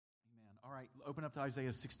right, open up to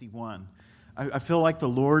Isaiah 61. I feel like the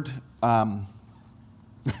Lord, I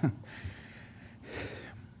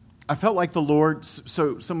felt like the Lord,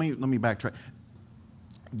 so let me backtrack.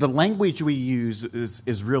 The language we use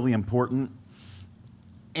is really important.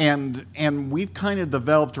 And we've kind of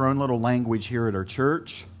developed our own little language here at our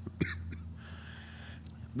church.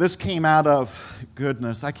 This came out of,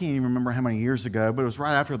 goodness, I can't even remember how many years ago, but it was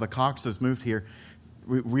right after the Coxes moved here.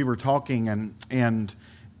 We were talking, and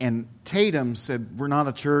Tatum said, we're not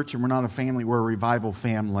a church and we're not a family, we're a revival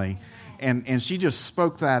family. And she just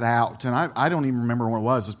spoke that out. And I don't even remember what it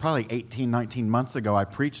was. It was probably 18, 19 months ago. I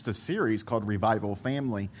preached a series called Revival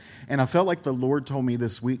Family. And I felt like the Lord told me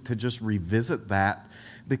this week to just revisit that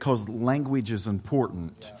because language is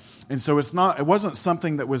important. And so it wasn't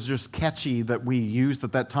something that was just catchy that we used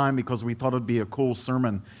at that time because we thought it'd be a cool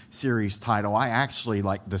sermon series title. I actually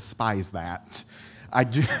despise that. I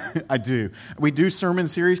do. We do sermon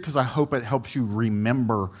series because I hope it helps you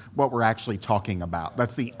remember what we're actually talking about.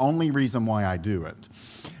 That's the only reason why I do it.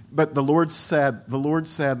 But the Lord said,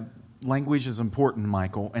 language is important,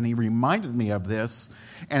 Michael, and He reminded me of this,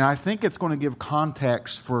 and I think it's going to give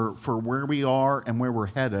context for where we are and where we're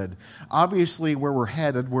headed. Obviously, where we're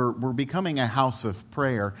headed, we're becoming a house of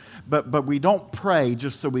prayer, but we don't pray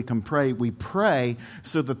just so we can pray. We pray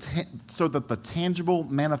so that the tangible,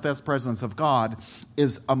 manifest presence of God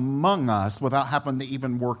is among us without having to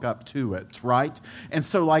even work up to it, right? And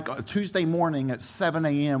so like a Tuesday morning at 7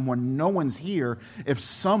 a.m. when no one's here,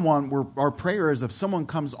 our prayer is if someone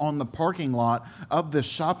comes on the parking lot of this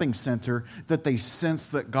shopping center that they sense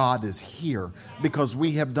that God is here because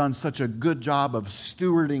we have done such a good job of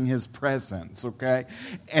stewarding His presence, okay?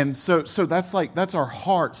 And so that's our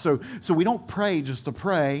heart. So we don't pray just to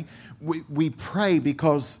pray. We pray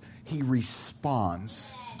because He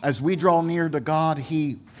responds. As we draw near to God,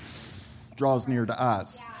 He draws near to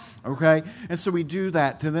us. Okay? And so we do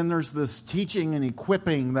that. And then there's this teaching and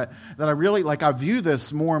equipping that I really like. I view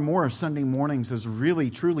this more and more as Sunday mornings as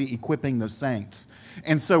really, truly equipping the saints.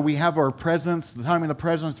 And so we have our presence, the time of the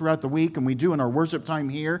presence throughout the week, and we do in our worship time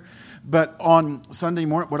here. But on Sunday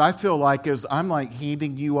morning, what I feel like is I'm like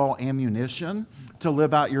handing you all ammunition to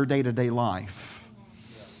live out your day-to-day life.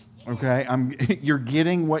 Okay? You're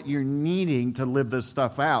getting what you're needing to live this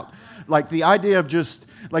stuff out. Like the idea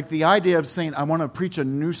of saying, I want to preach a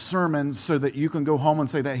new sermon so that you can go home and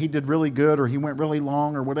say that he did really good or he went really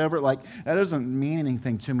long or whatever. Like that doesn't mean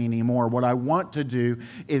anything to me anymore. What I want to do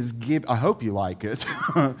is I hope you like it.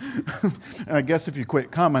 And I guess if you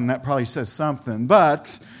quit coming, that probably says something.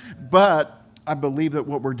 But I believe that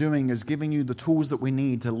what we're doing is giving you the tools that we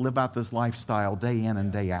need to live out this lifestyle day in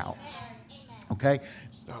and day out. Okay?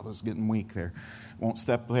 Oh, this is getting weak there. Won't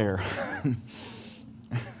step there.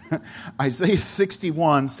 Isaiah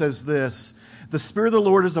 61 says this, "The Spirit of the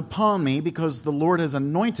Lord is upon me because the Lord has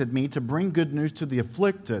anointed me to bring good news to the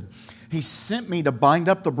afflicted. He sent me to bind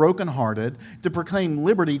up the brokenhearted, to proclaim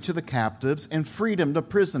liberty to the captives and freedom to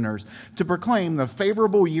prisoners, to proclaim the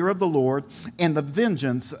favorable year of the Lord and the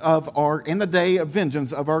day of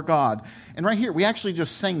vengeance of our God." And right here, we actually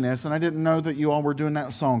just sang this, and I didn't know that you all were doing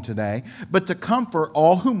that song today. "But to comfort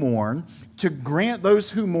all who mourn, to grant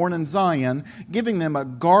those who mourn in Zion, giving them a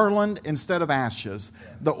garland instead of ashes,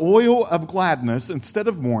 the oil of gladness instead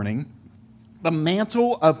of mourning, the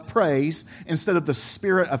mantle of praise instead of the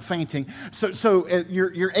spirit of fainting." So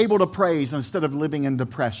you're able to praise instead of living in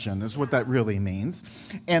depression is what that really means.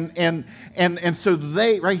 And so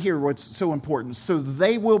they, right here, what's so important, so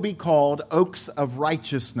they will be called oaks of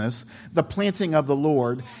righteousness, the planting of the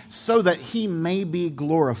Lord, so that He may be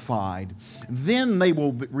glorified. Then they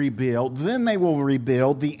will rebuild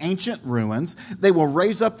the ancient ruins. They will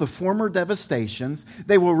raise up the former devastations.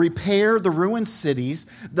 They will repair the ruined cities,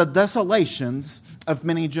 the desolations of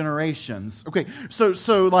many generations. Okay,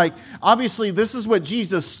 so like, obviously this is what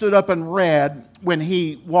Jesus stood up and read when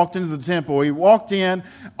He walked into the temple. He walked in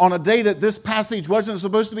on a day that this passage wasn't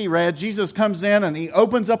supposed to be read. Jesus comes in and He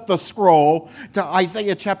opens up the scroll to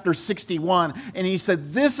Isaiah chapter 61, and He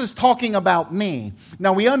said, "This is talking about me."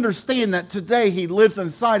 Now we understand that today He lives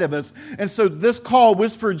inside of us, and so this call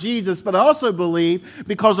was for Jesus, but I also believe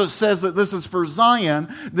because it says that this is for Zion,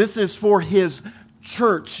 this is for His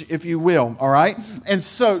church, if you will, all right? And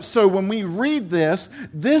so when we read this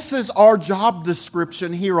is our job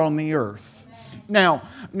description here on the earth. Now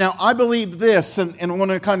I believe this, and I'm going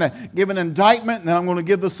to kind of give an indictment, and then I'm going to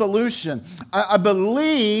give the solution. I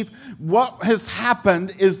believe what has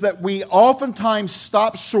happened is that we oftentimes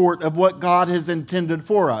stop short of what God has intended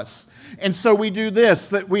for us. And so we do this,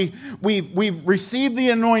 that we've received the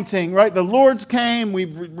anointing, right? The Lord's came,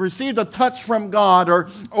 we've received a touch from God,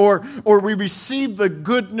 or we received the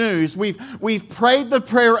good news. We've prayed the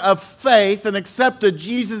prayer of faith and accepted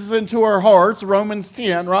Jesus into our hearts, Romans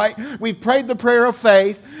 10, right? We've prayed the prayer of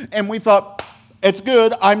faith, and we thought, it's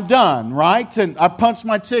good, I'm done, right? And I punched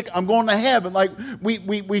my ticket, I'm going to heaven. Like,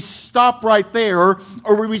 we stop right there,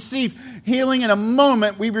 or we receive healing in a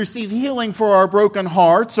moment. We receive healing for our broken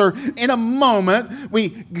hearts, or in a moment, we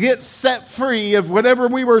get set free of whatever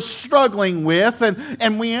we were struggling with,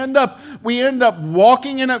 and we end up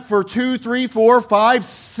walking in it for 2, 3, 4, 5,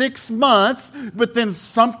 6 months, but then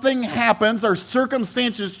something happens, our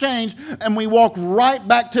circumstances change, and we walk right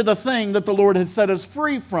back to the thing that the Lord has set us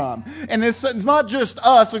free from. And it's not just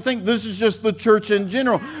us. I think this is just the church in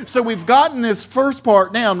general. So we've gotten this first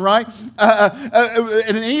part down, right?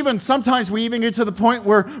 And even sometimes we even get to the point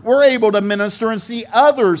where we're able to minister and see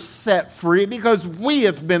others set free because we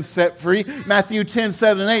have been set free. Matthew 10,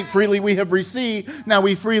 7, and 8, freely we have received, now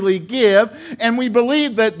we freely give. And we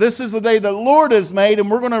believe that this is the day the Lord has made,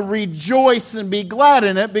 and we're going to rejoice and be glad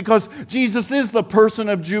in it because Jesus is the person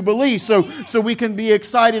of Jubilee. So we can be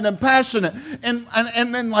excited and passionate. And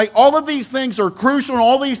then, like, all of these things are crucial and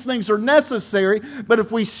all these things are necessary, but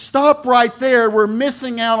if we stop right there, we're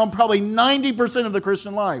missing out on probably 90% of the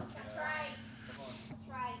Christian life. That's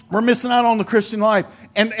right. We're missing out on the Christian life.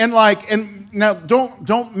 And now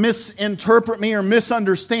don't misinterpret me or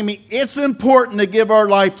misunderstand me. It's important to give our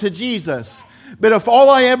life to Jesus. But if all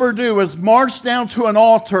I ever do is march down to an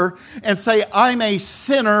altar and say, I'm a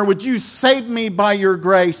sinner, would you save me by your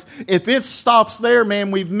grace? If it stops there, man,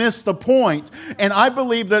 we've missed the point. And I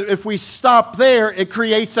believe that if we stop there, it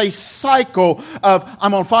creates a cycle of,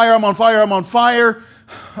 I'm on fire, I'm on fire, I'm on fire.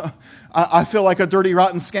 I feel like a dirty,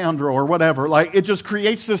 rotten scoundrel or whatever. Like, it just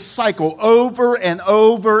creates this cycle over and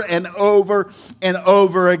over and over and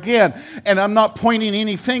over again. And I'm not pointing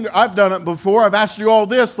any finger. I've done it before. I've asked you all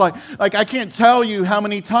this. Like I can't tell you how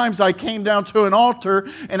many times I came down to an altar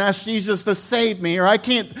and asked Jesus to save me. Or I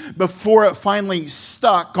can't, before it finally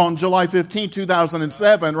stuck on July 15,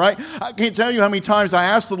 2007, right? I can't tell you how many times I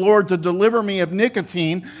asked the Lord to deliver me of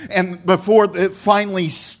nicotine and before it finally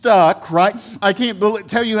stuck, right? I can't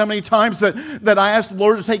tell you how many times that I asked the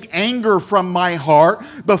Lord to take anger from my heart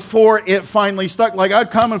before it finally stuck. Like, I'd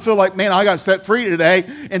come and feel like, man, I got set free today,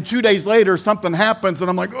 and 2 days later something happens and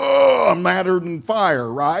I'm like, oh, I'm madder than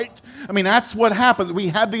fire, right? I mean, that's what happens. We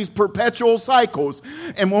have these perpetual cycles,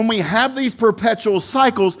 and when we have these perpetual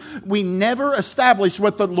cycles, we never establish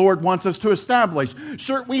what the Lord wants us to establish.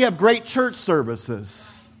 Sure, we have great church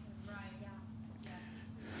services.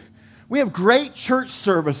 We have great church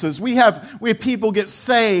services. We have people get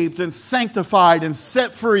saved and sanctified and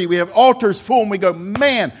set free. We have altars full and we go,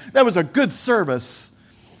 man, that was a good service.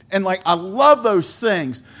 And like, I love those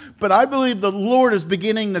things. But I believe the Lord is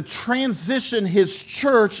beginning to transition His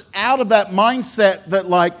church out of that mindset that,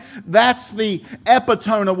 like, that's the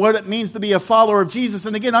epitome of what it means to be a follower of Jesus.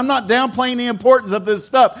 And again, I'm not downplaying the importance of this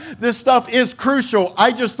stuff. This stuff is crucial.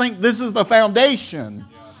 I just think this is the foundation.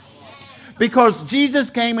 Because Jesus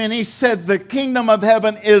came and He said the kingdom of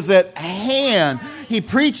heaven is at hand. He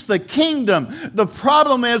preached the kingdom. The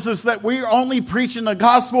problem is that we're only preaching the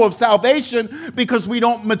gospel of salvation because we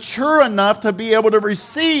don't mature enough to be able to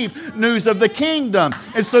receive news of the kingdom.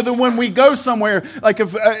 And so that when we go somewhere, like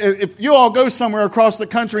if you all go somewhere across the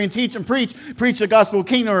country and teach and preach the gospel of the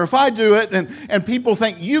kingdom, or if I do it and people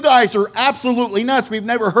think you guys are absolutely nuts, we've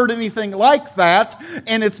never heard anything like that.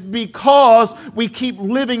 And it's because we keep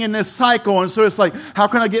living in this cycle. And so it's like, how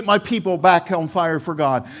can I get my people back on fire for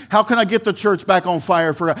God? How can I get the church back on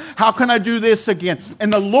fire for God? How can I do this again?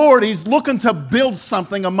 And the Lord, He's looking to build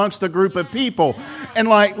something amongst a group of people. And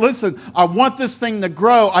like, listen, I want this thing to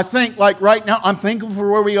grow. I think like right now, I'm thankful for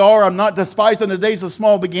where we are. I'm not despising the days of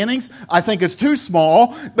small beginnings. I think it's too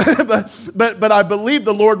small, but I believe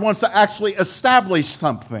the Lord wants to actually establish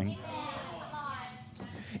something.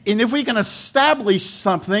 And if we can establish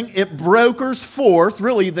something, it brokers forth,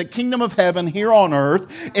 really, the kingdom of heaven here on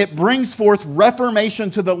earth. It brings forth reformation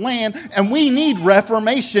to the land, and we need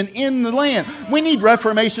reformation in the land. We need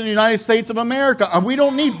reformation in the United States of America. We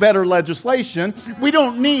don't need better legislation. We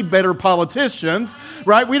don't need better politicians,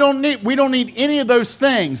 right? We don't need any of those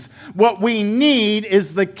things. What we need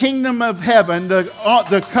is the kingdom of heaven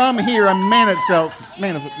to come here and manifest.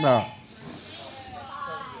 No.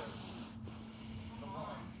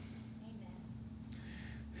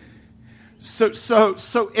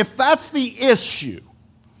 So if that's the issue,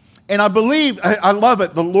 and I believe, I love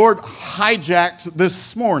it, the Lord hijacked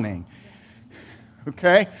this morning,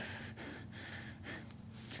 okay?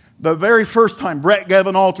 The very first time Brett gave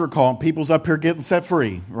an altar call and people's up here getting set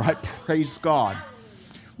free, right? Praise God.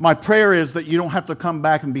 My prayer is that you don't have to come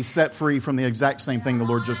back and be set free from the exact same thing the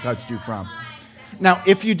Lord just touched you from. Now,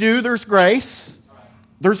 if you do, there's grace.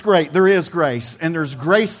 There is grace. And there's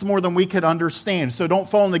grace more than we could understand. So don't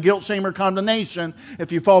fall into guilt, shame, or condemnation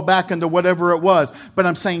if you fall back into whatever it was. But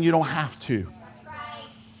I'm saying you don't have to.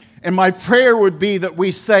 And my prayer would be that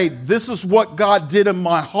we say, this is what God did in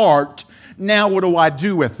my heart. Now what do I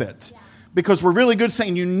do with it? Because we're really good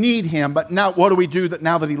saying you need Him, but now what do we do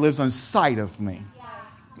now that He lives inside of me?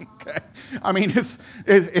 Okay. I mean, it's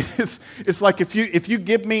like if you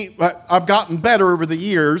give me, I've gotten better over the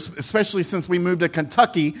years, especially since we moved to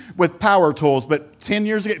Kentucky with power tools. But 10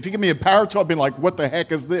 years ago, if you give me a power tool, I'd be like, what the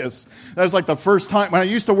heck is this? That was like the first time when I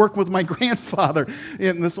used to work with my grandfather.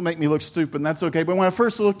 And this will make me look stupid, and that's okay. But when I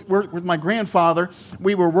first worked with my grandfather,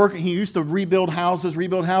 we were working. He used to rebuild houses,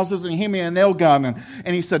 and he handed me a nail gun,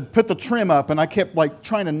 and he said, put the trim up. And I kept like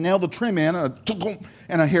trying to nail the trim in,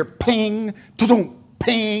 and I hear ping,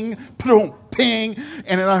 ping, ping,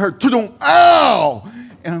 and then I heard, ow!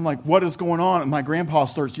 And I'm like, what is going on? And my grandpa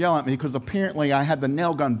starts yelling at me because apparently I had the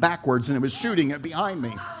nail gun backwards and it was shooting it behind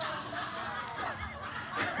me.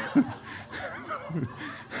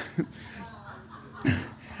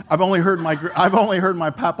 I've only heard my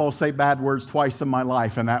papa say bad words twice in my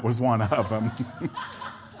life, and that was one of them.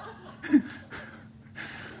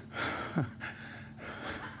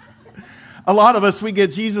 A lot of us, we get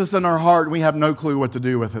Jesus in our heart, and we have no clue what to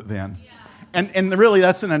do with it then. Yeah. And really,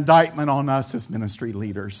 that's an indictment on us as ministry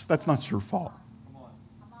leaders. That's not your fault. Come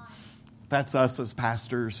on. That's us as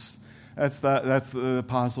pastors. That's the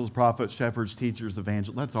apostles, prophets, shepherds, teachers,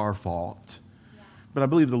 evangelists. That's our fault. Yeah. But I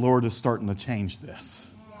believe the Lord is starting to change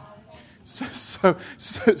this. Yeah.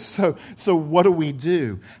 So what do we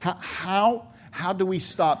do? How do we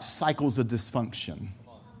stop cycles of dysfunction?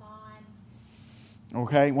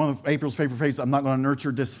 Okay, one of April's favorite phrases, I'm not going to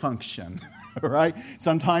nurture dysfunction, right?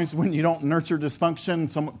 Sometimes when you don't nurture dysfunction,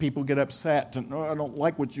 some people get upset. And, I don't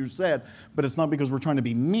like what you said, but it's not because we're trying to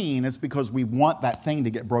be mean. It's because we want that thing to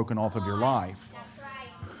get broken off of your life. That's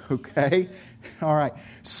right. Okay? All right.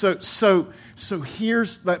 So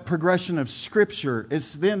here's that progression of Scripture. It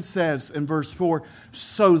then says in verse 4,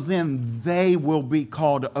 so then they will be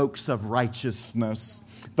called oaks of righteousness,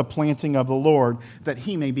 the planting of the Lord, that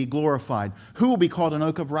He may be glorified. Who will be called an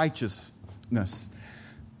oak of righteousness?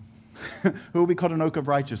 Who will be called an oak of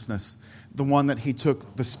righteousness? The one that He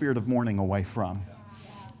took the spirit of mourning away from.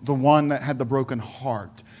 The one that had the broken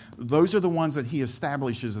heart. Those are the ones that He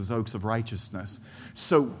establishes as oaks of righteousness.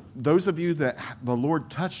 So those of you that the Lord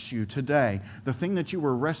touched you today, the thing that you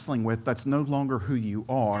were wrestling with, that's no longer who you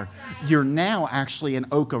are. You're now actually an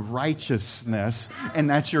oak of righteousness, and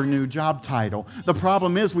that's your new job title. The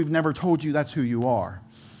problem is we've never told you that's who you are.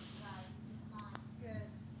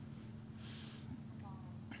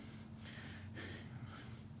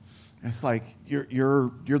 It's like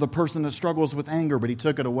you're the person that struggles with anger, but He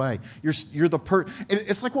took it away. You're the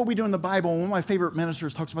It's like what we do in the Bible. One of my favorite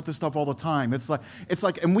ministers talks about this stuff all the time. It's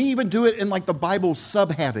like, and we even do it in like the Bible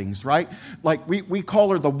subheadings, right? Like we call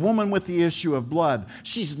her the woman with the issue of blood.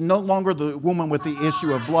 She's no longer the woman with the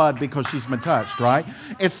issue of blood because she's been touched, right?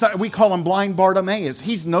 We call him blind Bartimaeus.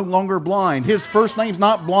 He's no longer blind. His first name's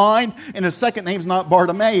not blind, and his second name's not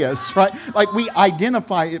Bartimaeus, right? Like we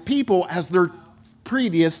identify people as their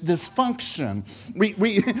previous dysfunction.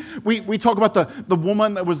 We talk about the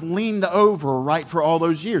woman that was leaned over, right, for all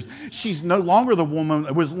those years. She's no longer the woman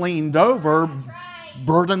that was leaned over,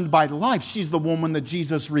 burdened by life. She's the woman that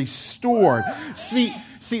Jesus restored.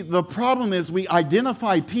 See, the problem is we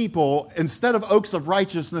identify people, instead of oaks of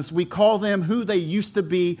righteousness, we call them who they used to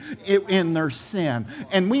be in their sin.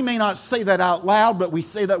 And we may not say that out loud, but we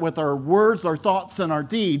say that with our words, our thoughts, and our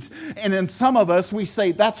deeds. And in some of us, we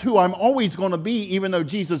say, that's who I'm always going to be, even though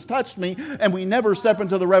Jesus touched me. And we never step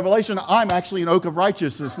into the revelation, I'm actually an oak of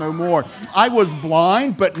righteousness no more. I was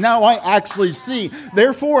blind, but now I actually see.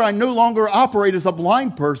 Therefore, I no longer operate as a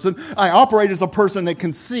blind person. I operate as a person that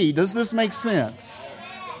can see. Does this make sense?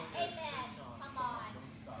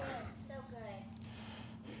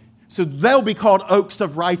 So they'll be called oaks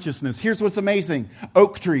of righteousness. Here's what's amazing.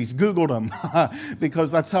 Oak trees. Googled them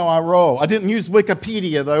because that's how I roll. I didn't use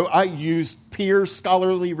Wikipedia, though. I used peer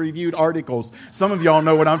scholarly reviewed articles. Some of y'all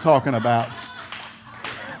know what I'm talking about.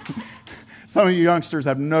 Some of you youngsters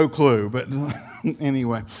have no clue, but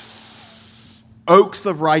anyway. Oaks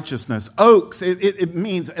of righteousness. Oaks, it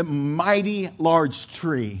means a mighty large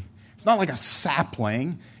tree. It's not like a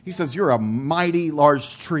sapling. He says you're a mighty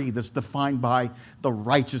large tree that's defined by the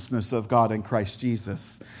righteousness of God in Christ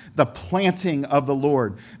Jesus. The planting of the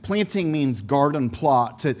Lord. Planting means garden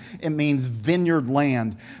plot. It means vineyard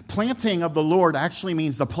land. Planting of the Lord actually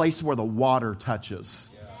means the place where the water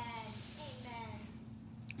touches.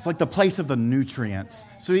 It's like the place of the nutrients.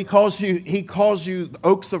 So he calls you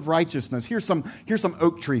oaks of righteousness. Here's some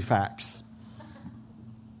oak tree facts.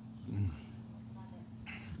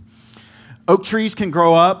 Oak trees can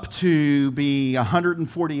grow up to be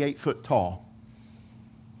 148 foot tall.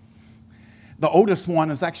 The oldest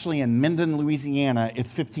one is actually in Minden, Louisiana.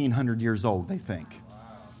 It's 1,500 years old, they think.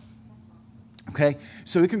 Okay,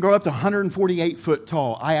 so it can grow up to 148 foot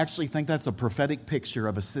tall. I actually think that's a prophetic picture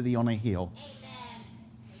of a city on a hill.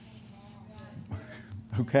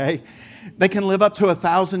 Okay, they can live up to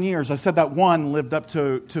 1,000 years. I said that one lived up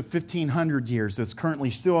to 1,500 years. It's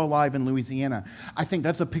currently still alive in Louisiana. I think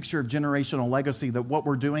that's a picture of generational legacy, that what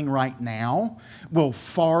we're doing right now will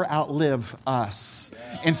far outlive us.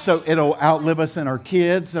 And so it'll outlive us and our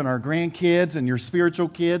kids and our grandkids and your spiritual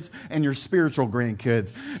kids and your spiritual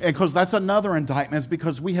grandkids. And because that's another indictment, is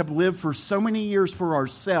because we have lived for so many years for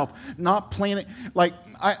ourselves, not planning, like,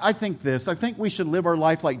 I think this. I think we should live our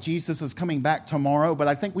life like Jesus is coming back tomorrow, but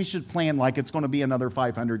I think we should plan like it's going to be another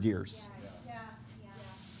 500 years.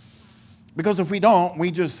 Because if we don't,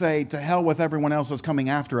 we just say, to hell with everyone else that's coming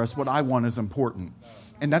after us. What I want is important.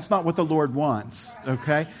 And that's not what the Lord wants,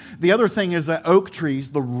 okay? The other thing is that oak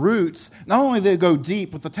trees, the roots, not only they go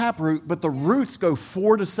deep with the taproot, but the roots go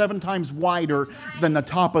 4 to 7 times wider than the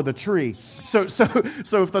top of the tree. So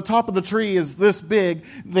if the top of the tree is this big,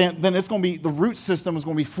 then it's going to be, the root system is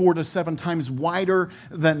going to be 4 to 7 times wider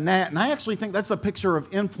than that. And I actually think that's a picture of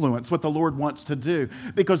influence, what the Lord wants to do.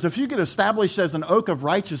 Because if you get established as an oak of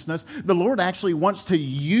righteousness, the Lord actually wants to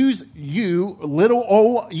use you, little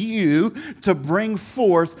old you, to bring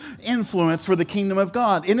forth influence for the kingdom of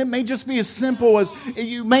God. And it may just be as simple as,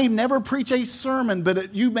 you may never preach a sermon,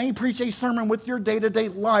 but you may preach a sermon with your day-to-day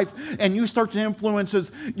life, and you start to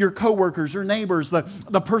influence your coworkers, your neighbors,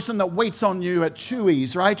 the person that waits on you at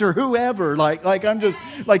Chewy's, right? Or whoever.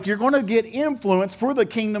 You're going to get influence for the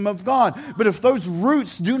kingdom of God. But if those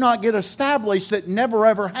roots do not get established, it never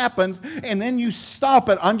ever happens. And then you stop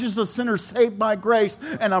it. I'm just a sinner saved by grace,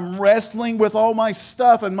 and I'm wrestling with all my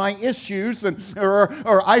stuff and my issues, or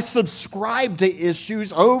I subscribe to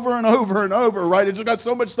issues over and over and over, right? It's got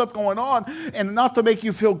so much stuff going on. And not to make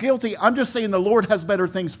you feel guilty, I'm just saying the Lord has better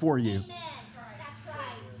things for you. Amen. That's right.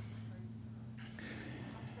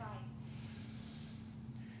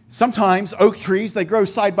 Sometimes oak trees, they grow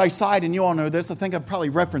side by side, and you all know this. I think I've probably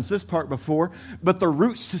referenced this part before, but the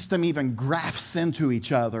root system even grafts into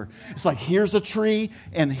each other. It's like, here's a tree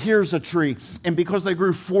and here's a tree. And because they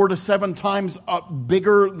grew 4 to 7 times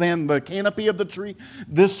bigger than the canopy of the tree,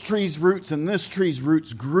 this tree's roots and this tree's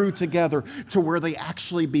roots grew together to where they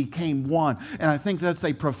actually became one. And I think that's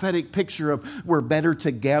a prophetic picture of we're better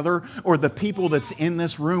together, or the people that's in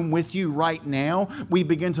this room with you right now, we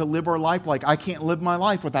begin to live our life like, I can't live my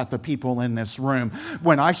life without the people in this room.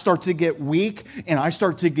 When I start to get weak and I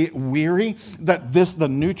start to get weary, the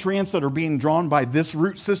nutrients that are being drawn by this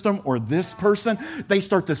root system or this person, they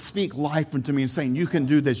start to speak life into me and saying, you can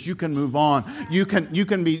do this, you can move on, you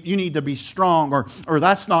need to be strong, or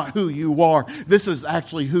that's not who you are. This is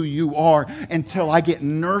actually who you are, until I get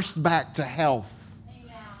nursed back to health.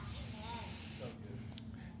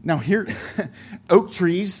 Now here, oak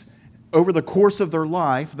trees, over the course of their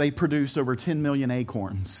life, they produce over 10 million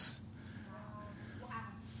acorns.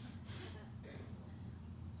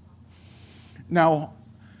 Now,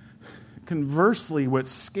 conversely,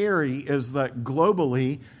 what's scary is that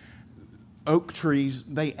globally, oak trees,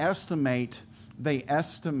 they estimate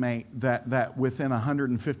that within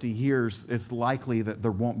 150 years, it's likely that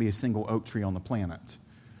there won't be a single oak tree on the planet.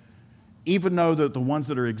 Even though the ones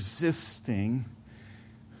that are existing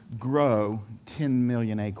grow 10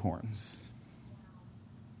 million acorns.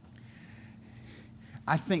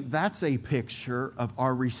 I think that's a picture of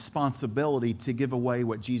our responsibility to give away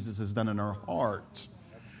what Jesus has done in our heart.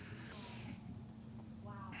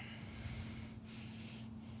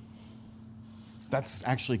 That's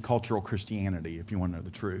actually cultural Christianity, if you want to know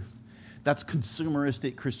the truth. That's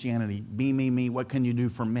consumeristic Christianity. Me, me, me, what can you do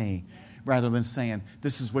for me? Rather than saying,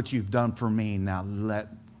 this is what you've done for me, now let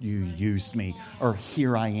you use me, or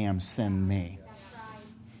here I am, send me.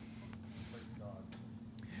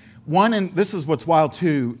 And this is what's wild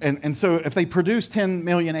too, and so if they produce 10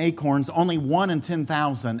 million acorns, only 1 in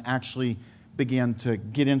 10,000 actually begin to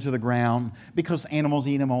get into the ground because animals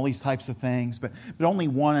eat them, all these types of things. But only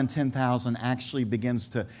 1 in 10,000 actually begins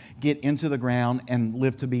to get into the ground and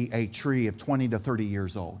live to be a tree of 20 to 30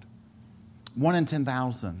 years old. 1 in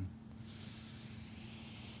 10,000.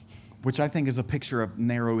 Which I think is a picture of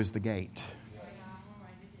narrow is the gate.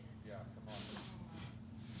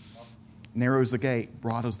 Narrow is the gate,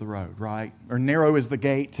 broad is the road, right? Or narrow is the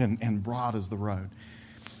gate and broad is the road.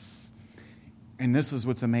 And this is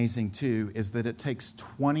what's amazing too, is that it takes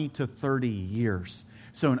 20 to 30 years.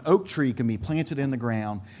 So an oak tree can be planted in the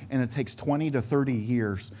ground, and it takes 20 to 30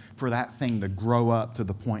 years for that thing to grow up to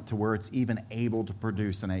the point to where it's even able to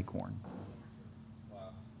produce an acorn.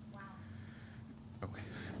 Okay.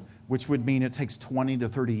 Which would mean it takes 20 to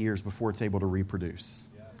 30 years before it's able to reproduce.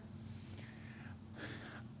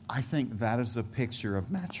 I think that is a picture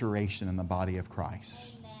of maturation in the body of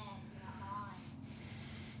Christ.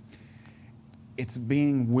 It's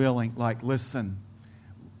being willing, like, listen,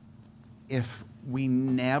 if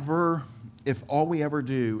all we ever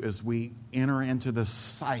do is we enter into this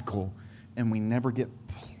cycle and we never get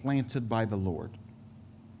planted by the Lord,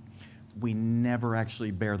 we never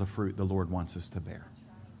actually bear the fruit the Lord wants us to bear.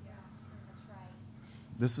 That's right.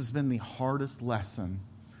 This has been the hardest lesson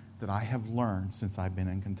that I have learned since I've been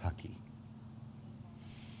in Kentucky.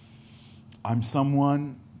 I'm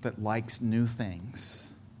someone that likes new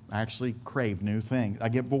things. I actually crave new things. I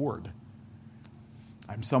get bored.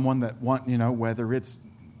 I'm someone that whether it's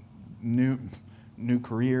new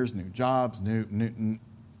careers, new jobs, new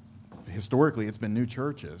historically it's been new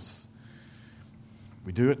churches.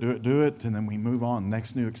 We do it, and then we move on,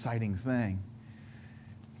 next new exciting thing.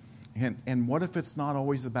 And what if it's not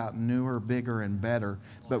always about newer, bigger, and better,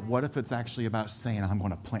 but what if it's actually about saying, I'm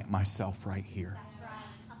going to plant myself right here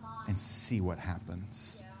and see what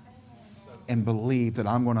happens and believe that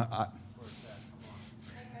I'm going to...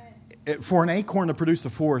 for an acorn to produce a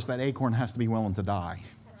forest, that acorn has to be willing to die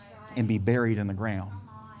and be buried in the ground.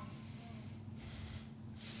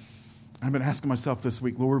 I've been asking myself this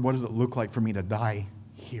week, Lord, what does it look like for me to die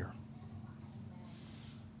here?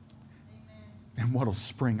 And what will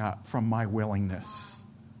spring up from my willingness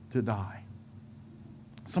to die?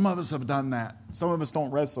 Some of us have done that. Some of us don't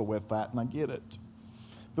wrestle with that, and I get it.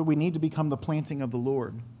 But we need to become the planting of the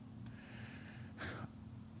Lord.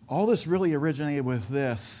 All this really originated with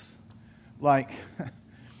this. Like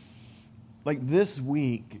this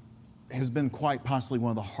week has been quite possibly one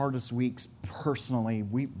of the hardest weeks personally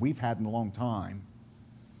we've had in a long time.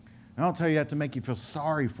 And I don't tell you that to make you feel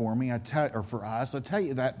sorry for me, or for us. I tell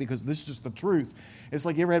you that because this is just the truth. It's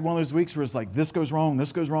like you ever had one of those weeks where it's like, this goes wrong,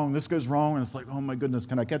 this goes wrong, this goes wrong, and it's like, oh my goodness,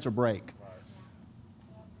 can I catch a break?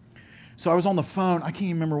 Right. So I was on the phone. I can't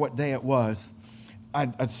even remember what day it was.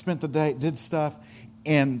 I'd spent the day, did stuff,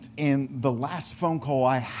 and the last phone call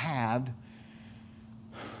I had,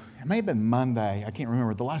 it may have been Monday, I can't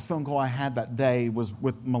remember. The last phone call I had that day was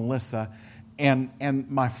with Melissa. And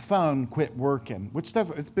my phone quit working, which it's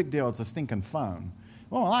a big deal. It's a stinking phone.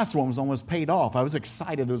 Well, the last one was almost paid off. I was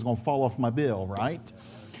excited it was going to fall off my bill, right?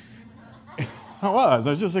 I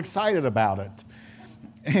was just excited about it.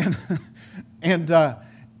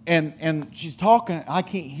 And she's talking, I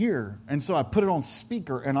can't hear her. And so I put it on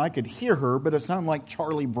speaker, and I could hear her, but it sounded like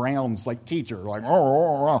Charlie Brown's teacher, like,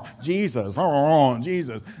 Jesus,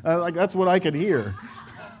 Jesus. That's what I could hear.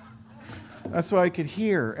 That's what I could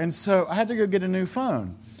hear. And so I had to go get a new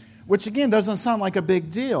phone, which again doesn't sound like a big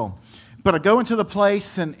deal. But I go into the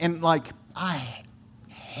place and I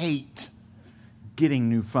hate getting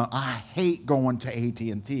new phone. I hate going to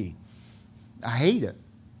AT&T. I hate it.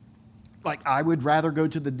 I would rather go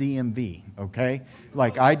to the DMV, okay?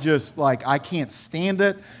 I can't stand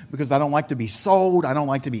it because I don't like to be sold. I don't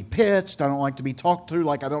like to be pitched. I don't like to be talked to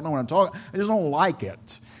I don't know what I'm talking. I just don't like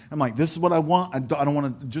it. I'm like, this is what I want. I don't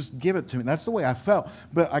want to just give it to me. That's the way I felt.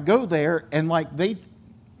 But I go there, and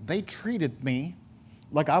they treated me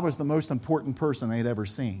like I was the most important person they'd ever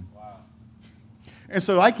seen. Wow. And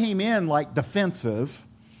so I came in defensive.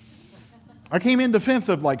 I came in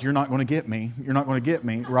defensive you're not going to get me. You're not going to get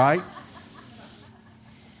me, right?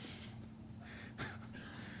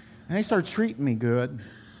 And they start treating me good.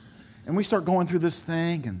 And we start going through this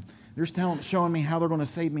thing, and they're showing me how they're going to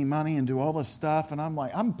save me money and do all this stuff. And I'm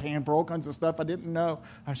I'm paying for all kinds of stuff I didn't know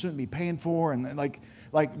I shouldn't be paying for. And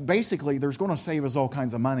basically, they're going to save us all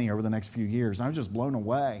kinds of money over the next few years. And I was just blown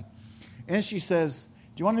away. And she says,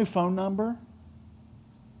 do you want a new phone number?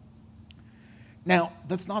 Now,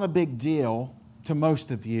 that's not a big deal to most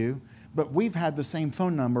of you, but we've had the same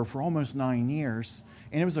phone number for almost 9 years.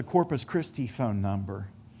 And it was a Corpus Christi phone number.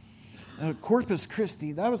 Corpus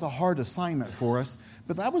Christi, that was a hard assignment for us,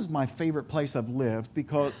 but that was my favorite place I've lived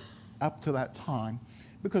because up to that time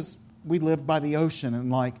because we lived by the ocean.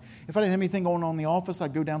 And like, if I didn't have anything going on in the office,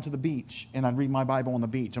 I'd go down to the beach and I'd read my Bible on the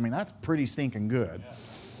beach. I mean, that's pretty stinking good. Yeah.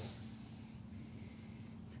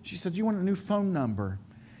 She said, "Do you want a new phone number?"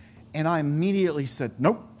 And I immediately said,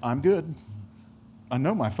 "Nope, I'm good. I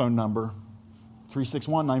know my phone number,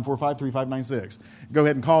 361-945-3596. Go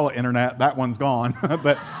ahead and call it, Internet. That one's gone."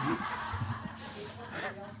 But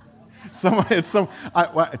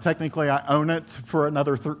technically I own it for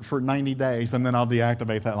another for 90 days, and then I'll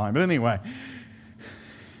deactivate that line. But anyway,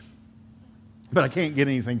 but I can't get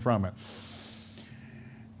anything from it.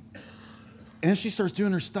 And then she starts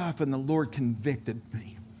doing her stuff, and the Lord convicted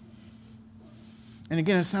me. And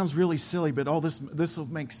again, it sounds really silly, but all this will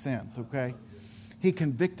make sense, okay? He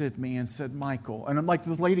convicted me and said, "Michael," and I'm like,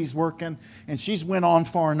 the lady's working, and she's went on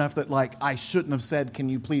far enough that like I shouldn't have said, "Can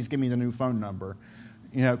you please give me the new phone number?"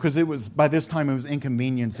 You know, because by this time it was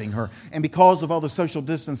inconveniencing her. And because of all the social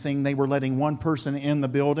distancing, they were letting one person in the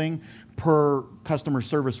building per customer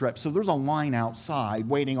service rep. So there's a line outside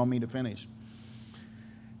waiting on me to finish.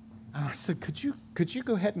 And I said, could you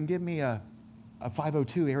go ahead and give me a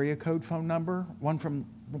 502 area code phone number, one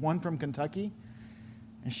from Kentucky?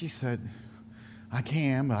 And she said, "I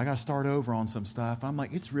can, but I got to start over on some stuff." I'm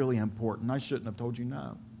like, "It's really important. I shouldn't have told you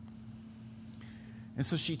no." And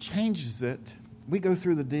so she changes it. We go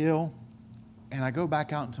through the deal, and I go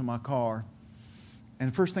back out into my car.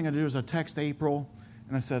 And the first thing I do is I text April,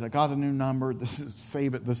 and I said, "I got a new number.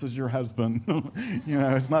 Save it. This is your husband." You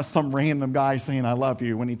know, it's not some random guy saying "I love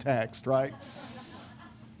you" when he texts, right?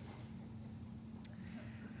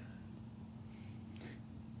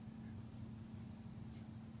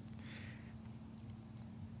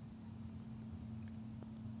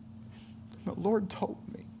 The Lord told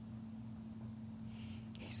me.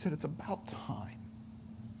 He said, "It's about time."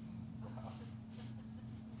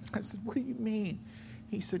 I said, "What do you mean?"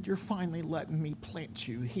 He said, "You're finally letting me plant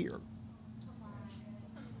you here."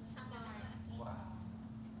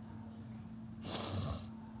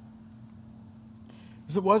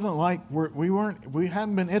 Because it wasn't like we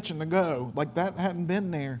hadn't been itching to go. Like that hadn't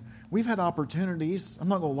been there. We've had opportunities. I'm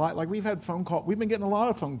not going to lie. Like we've had phone calls. We've been getting a lot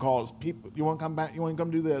of phone calls. People, "You want to come back? You want to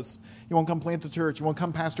come do this? You want to come plant the church? You want to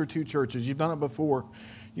come pastor 2 churches? You've done it before.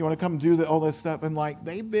 You want to come do all this stuff?" And like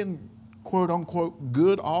they've been quote unquote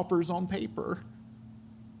good offers on paper.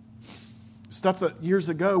 Stuff that years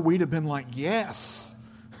ago we'd have been like, "Yes,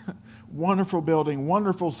 wonderful building,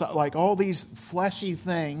 wonderful," like all these fleshy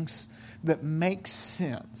things that make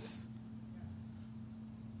sense.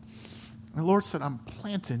 And the Lord said, "I'm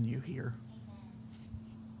planting you here."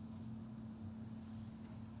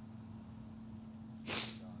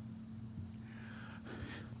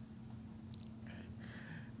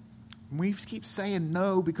 We keep saying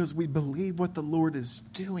no because we believe what the Lord is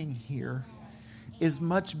doing here is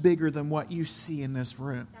much bigger than what you see in this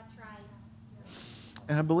room. That's right.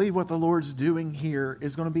 And I believe what the Lord's doing here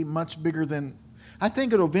is going to be much bigger than, I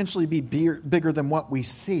think it'll eventually be bigger than what we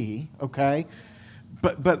see, okay?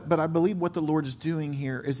 But I believe what the Lord is doing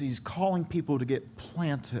here is He's calling people to get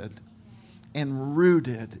planted and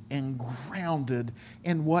rooted and grounded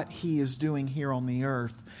in what He is doing here on the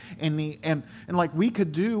earth. And like we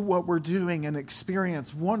could do what we're doing and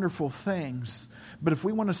experience wonderful things, but if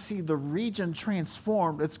we want to see the region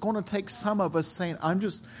transformed, it's going to take some of us saying, I'm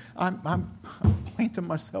planting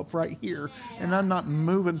myself right here, and I'm not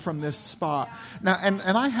moving from this spot. Now, and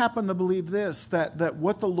I happen to believe this, that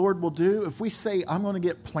what the Lord will do, if we say, "I'm going to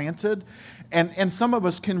get planted," and some of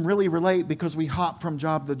us can really relate because we hop from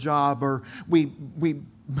job to job, or we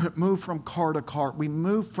move from car to car. We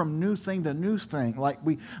move from new thing to new thing. Like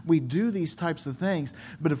we do these types of things.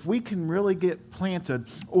 But if we can really get planted,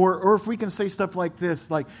 or if we can say stuff like this,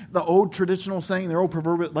 like the old traditional saying, the old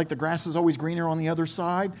proverb, like the grass is always greener on the other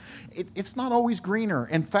side. It's not always greener.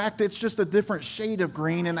 In fact, it's just a different shade of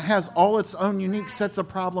green, and it has all its own unique sets of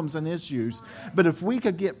problems and issues. But if we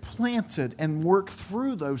could get planted and work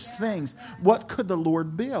through those things, what could the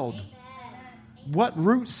Lord build? What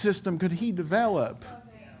root system could He develop?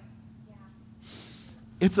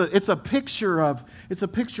 It's a picture of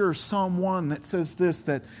Psalm 1 that says this,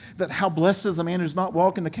 that how blessed is the man who does not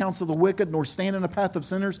walk in the counsel of the wicked, nor stand in the path of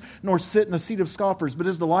sinners, nor sit in the seat of scoffers, but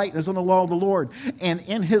his delight is in the law of the Lord. And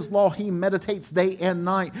in His law he meditates day and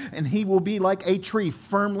night, and he will be like a tree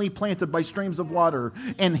firmly planted by streams of water,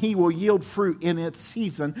 and he will yield fruit in its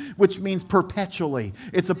season, which means perpetually.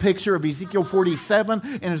 It's a picture of Ezekiel 47,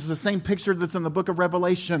 and it's the same picture that's in the book of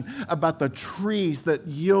Revelation about the trees that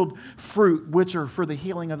yield fruit, which are for the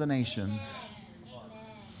healing of the nations.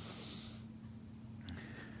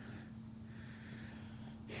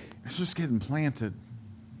 It's just getting planted.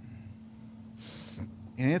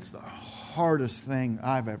 And it's the hardest thing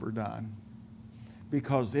I've ever done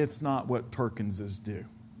because it's not what Perkinses do.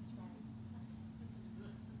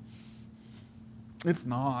 It's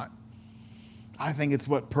not. I think it's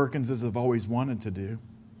what Perkinses have always wanted to do.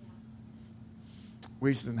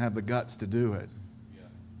 We just didn't have the guts to do it.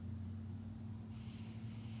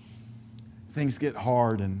 Things get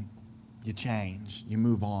hard and you change. You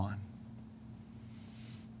move on.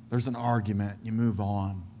 There's an argument. You move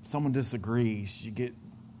on. Someone disagrees. You get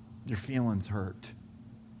your feelings hurt.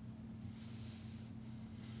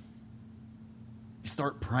 You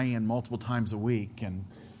start praying multiple times a week and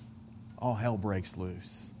all hell breaks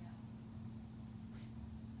loose.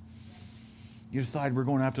 You decide we're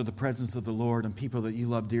going after the presence of the Lord, and people that you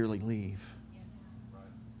love dearly leave.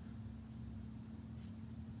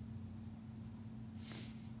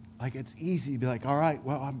 Like, it's easy to be like, all right,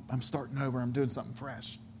 well, I'm starting over. I'm doing something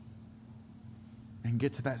fresh. And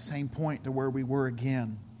get to that same point to where we were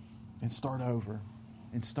again and start over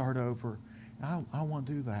and start over. I don't want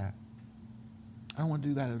to do that. I don't want to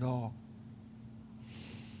do that at all.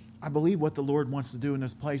 I believe what the Lord wants to do in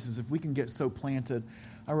this place is if we can get so planted.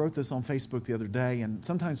 I wrote this on Facebook the other day, and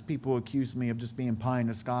sometimes people accuse me of just being pie in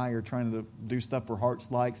the sky or trying to do stuff for heart's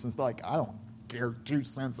likes. And it's like, I don't care 2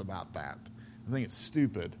 cents about that. I think it's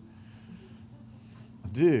stupid. I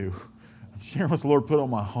do. I'm sharing what the Lord put on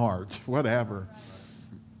my heart. Whatever.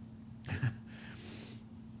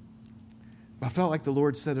 I felt like the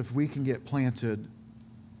Lord said if we can get planted,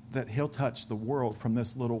 that He'll touch the world from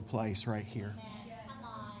this little place right here.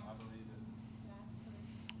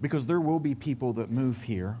 Because there will be people that move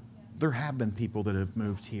here. There have been people that have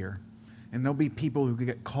moved here. And there'll be people who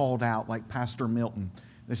get called out, like Pastor Milton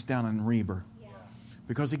that's down in Reber.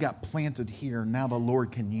 Because he got planted here, now the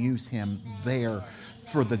Lord can use him there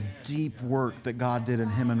for the deep work that God did in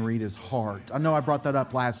him and Rita's heart. I know I brought that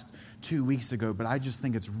up last 2 weeks ago, but I just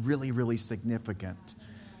think it's really, really significant.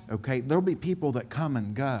 Okay? There'll be people that come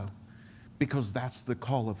and go because that's the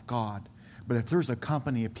call of God. But if there's a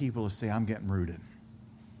company of people that say, I'm getting rooted,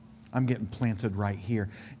 I'm getting planted right here.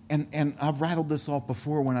 And I've rattled this off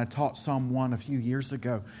before when I taught Psalm 1 a few years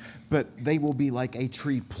ago. But they will be like a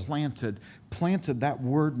tree planted. Planted, that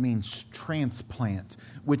word means transplant,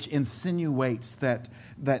 which insinuates that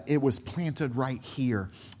it was planted right here.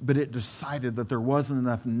 But it decided that there wasn't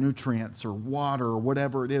enough nutrients or water or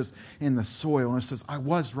whatever it is in the soil. And it says, I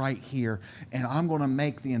was right here. And I'm going to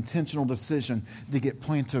make the intentional decision to get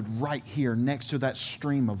planted right here next to that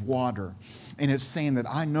stream of water. And it's saying that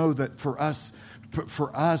I know that for us,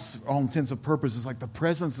 all intents and purposes, like the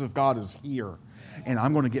presence of God is here. And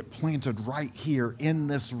I'm going to get planted right here in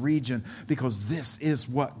this region because this is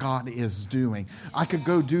what God is doing. I could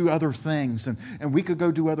go do other things, and we could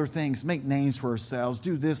go do other things, make names for ourselves,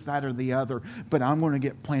 do this, that, or the other. But I'm going to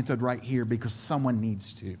get planted right here because someone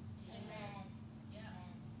needs to.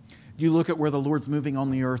 You look at where the Lord's moving on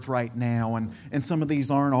the earth right now, and some of these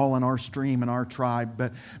aren't all in our stream and our tribe,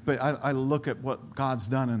 but I look at what God's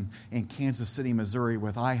done in Kansas City, Missouri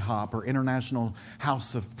with IHOP, or International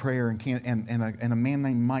House of Prayer, and a man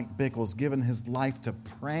named Mike Bickle's given his life to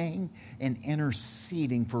praying and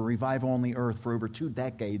interceding for revival on the earth for over 2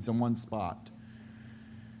 decades in one spot.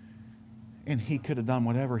 And he could have done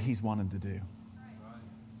whatever he's wanted to do.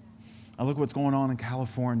 I look what's going on in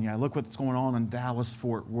California. I look what's going on in Dallas,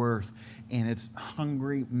 Fort Worth. And it's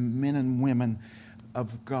hungry men and women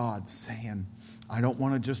of God saying, I don't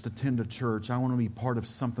want to just attend a church. I want to be part of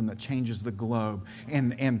something that changes the globe.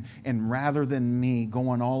 And rather than me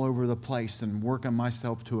going all over the place and working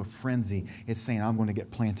myself to a frenzy, it's saying I'm going to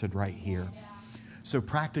get planted right here. So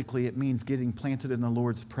practically, it means getting planted in the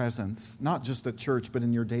Lord's presence, not just at church, but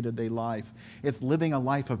in your day-to-day life. It's living a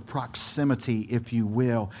life of proximity, if you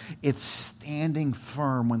will. It's standing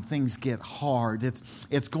firm when things get hard.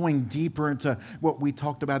 It's going deeper into what we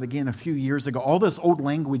talked about again a few years ago. All this old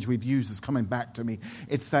language we've used is coming back to me.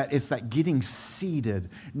 It's that getting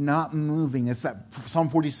seated, not moving. It's that Psalm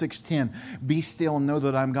 46:10, be still and know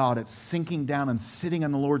that I'm God. It's sinking down and sitting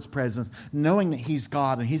in the Lord's presence, knowing that He's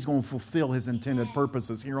God and He's going to fulfill His intended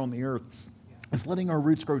purposes here on the earth. It's letting our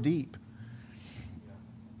roots grow deep.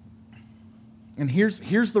 And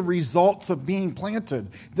here's the results of being planted.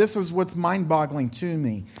 This is what's mind-boggling to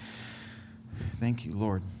me. Thank you,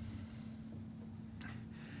 Lord.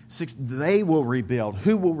 6, they will rebuild.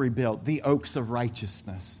 Who will rebuild? The oaks of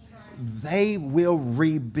righteousness. they will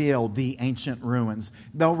rebuild the ancient ruins.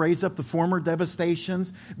 They'll raise up the former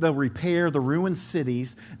devastations. They'll repair the ruined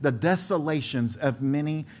cities, the desolations of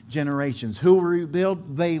many generations. Who will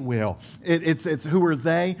rebuild? They will. It's who are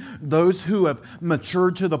they? Those who have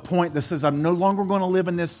matured to the point that says, I'm no longer going to live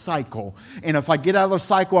in this cycle. And if I get out of the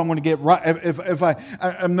cycle, I'm going to get right. If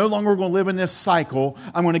I'm no longer going to live in this cycle,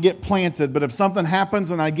 I'm going to get planted. But if something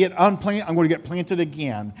happens and I get unplanted, I'm going to get planted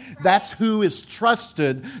again. That's who is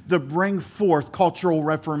trusted to bring forth cultural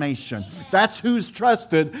reformation. That's who's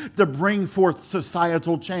trusted to bring forth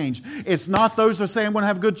societal change. It's not those who say, I'm going to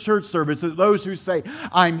have a good church service. It's those who say,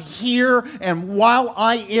 I'm here, and while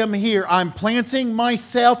I am here, I'm planting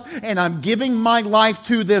myself and I'm giving my life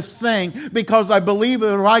to this thing because I believe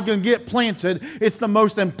that if I can get planted, it's the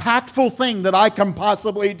most impactful thing that I can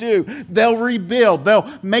possibly do. They'll rebuild.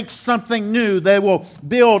 They'll make something new. They will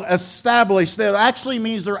build, establish. That actually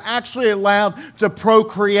means they're actually allowed to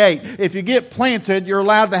procreate. If you get planted, you're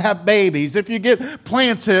allowed to have babies. If you get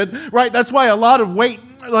planted, right, that's why a lot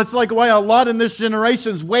in this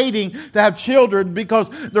generation is waiting to have children, because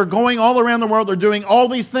they're going all around the world. They're doing all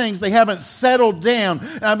these things. They haven't settled down.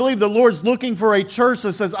 And I believe the Lord's looking for a church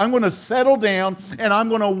that says, I'm going to settle down and I'm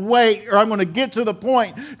going to wait, or I'm going to get to the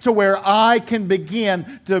point to where I can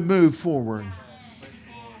begin to move forward.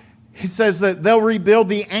 He says that they'll rebuild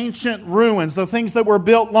the ancient ruins, the things that were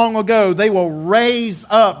built long ago. They will raise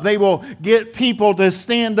up. They will get people to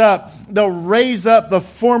stand up. They'll raise up the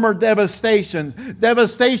former devastations.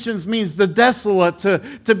 Devastations means the desolate,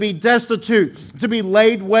 to be destitute, to be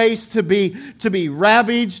laid waste, to be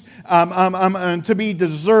ravaged, and to be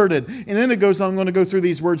deserted. And then it goes on. I'm going to go through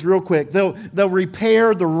these words real quick. They'll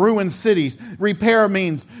repair the ruined cities. Repair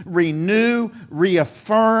means renew,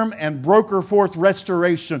 reaffirm, and broker forth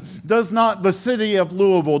restoration. Does not the city of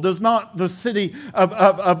Louisville, does not the city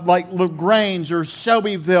of like LaGrange or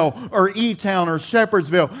Shelbyville or E-Town or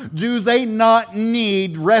Shepherdsville, do they not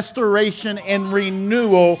need restoration and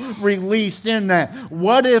renewal released in that?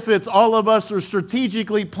 What if it's all of us are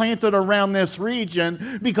strategically planted around this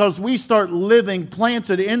region because we start living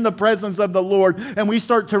planted in the presence of the Lord, and we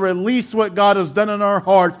start to release what God has done in our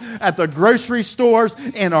hearts at the grocery stores,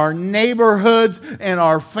 in our neighborhoods, and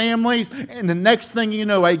our families, and the next thing you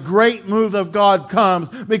know, a great move of God comes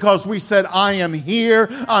because we said, I am here.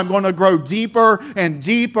 I'm going to grow deeper and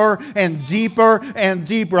deeper and deeper and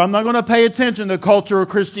deeper. I'm not going to pay attention to culture or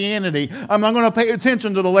Christianity. I'm not going to pay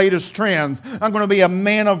attention to the latest trends. I'm going to be a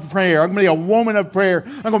man of prayer. I'm going to be a woman of prayer.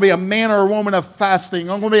 I'm going to be a man or a woman of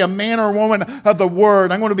fasting. I'm going to be a man or a woman of the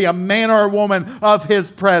Word. I'm going to be a man or a woman of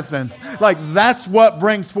His presence. Like, that's what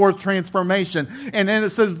brings forth transformation. And then it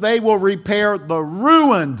says they will repair the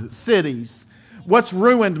ruined cities. What's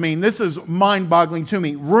ruined mean? This is mind-boggling to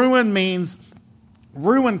me. Ruin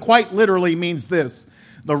quite literally means this.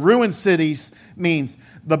 The ruined cities means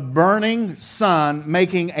the burning sun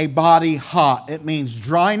making a body hot. It means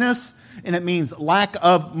dryness, and it means lack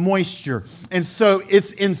of moisture. And so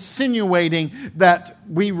it's insinuating that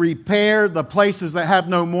we repair the places that have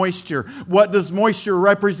no moisture. What does moisture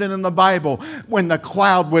represent in the Bible? When the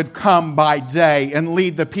cloud would come by day and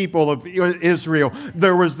lead the people of Israel,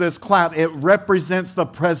 there was this cloud. It represents the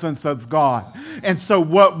presence of God. And so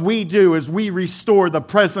what we do is we restore the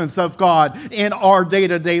presence of God in our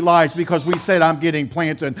day-to-day lives because we said, I'm getting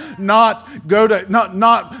planted. Not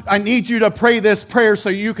I need you to pray this prayer so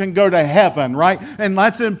you can go to heaven, right? And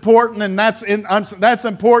that's important, and that's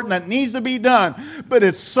important. That needs to be done. But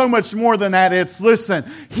it's so much more than that. It's, listen,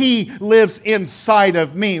 He lives inside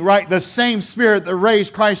of me, right? The same Spirit that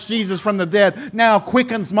raised Christ Jesus from the dead now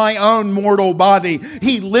quickens my own mortal body.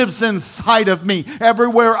 He lives inside of me.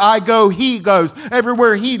 Everywhere I go, He goes.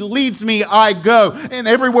 Everywhere He leads me, I go. And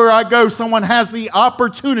everywhere I go, someone has the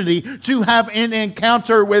opportunity to have an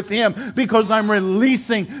encounter with Him because I'm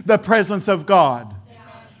releasing the presence of God.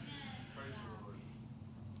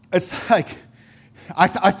 It's like,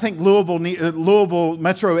 I think Louisville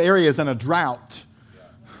metro area is in a drought.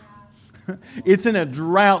 It's in a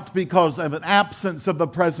drought because of an absence of the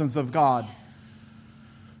presence of God.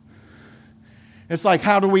 It's like,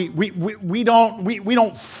 how do we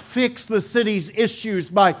don't fix the city's issues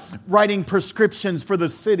by writing prescriptions for the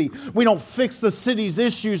city. We don't fix the city's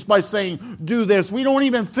issues by saying, do this. We don't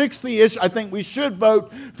even fix the issue. I think we should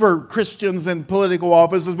vote for Christians in political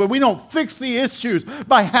offices, but we don't fix the issues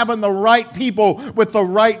by having the right people with the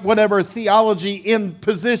right whatever theology in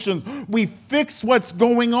positions. We fix what's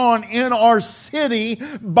going on in our city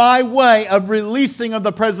by way of releasing of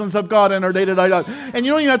the presence of God in our day-to-day life. And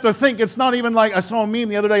you don't even have to think, it's not even like I saw a meme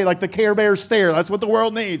the other day, like the Care Bear stare. That's what the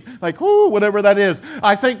world needs. Like, whoo, whatever that is.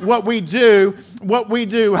 I think what we do,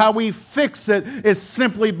 how we fix it is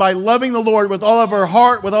simply by loving the Lord with all of our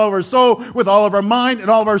heart, with all of our soul, with all of our mind, and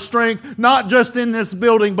all of our strength, not just in this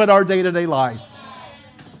building, but our day-to-day life.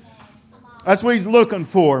 That's what He's looking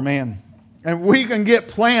for, man. And we can get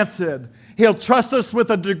planted. He'll trust us with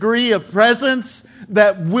a degree of presence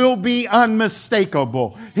that will be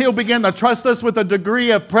unmistakable. He'll begin to trust us with a degree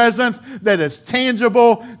of presence that is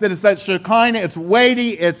tangible, that is that Shekinah, it's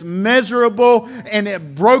weighty, it's measurable, and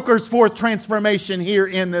it brokers forth transformation here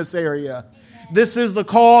in this area. This is the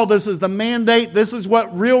call. This is the mandate. This is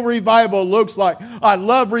what real revival looks like. I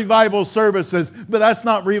love revival services, but that's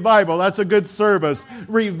not revival. That's a good service.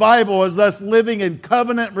 Revival is us living in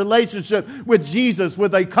covenant relationship with Jesus,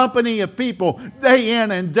 with a company of people day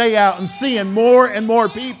in and day out, and seeing more and more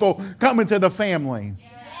people come into the family.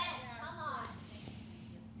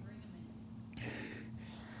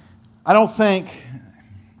 I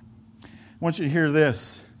want you to hear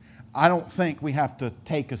this. I don't think we have to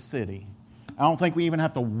take a city. I don't think we even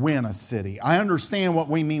have to win a city. I understand what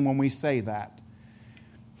we mean when we say that.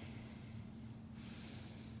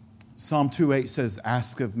 Psalm 2:8 says,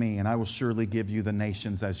 "Ask of me, and I will surely give you the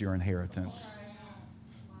nations as your inheritance."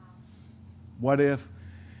 What if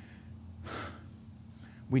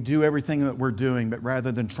we do everything that we're doing, but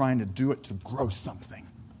rather than trying to do it to grow something,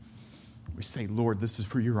 we say, "Lord, this is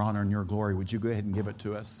for your honor and your glory. Would you go ahead and give it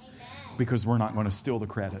to us?" Because we're not going to steal the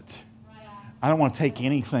credit. I don't want to take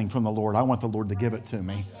anything from the Lord. I want the Lord to give it to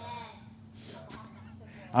me.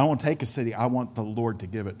 I don't want to take a city. I want the Lord to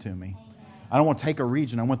give it to me. I don't want to take a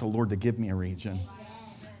region. I want the Lord to give me a region.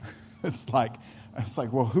 It's like,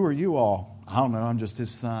 well, who are you all? I don't know. I'm just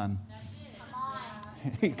His son.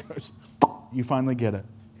 He goes, you finally get it.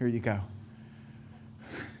 Here you go.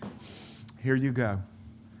 Here you go.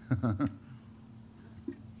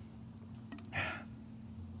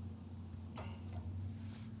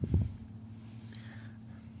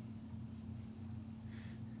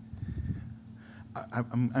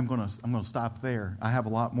 I'm going to stop there. I have a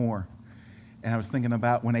lot more. And I was thinking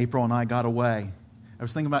about when April and I got away. I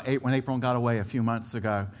was thinking about when April got away a few months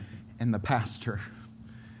ago, and the pastor.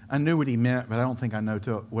 I knew what he meant, but I don't think I know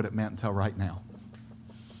what it meant until right now.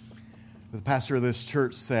 The pastor of this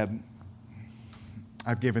church said,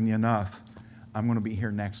 "I've given you enough. I'm going to be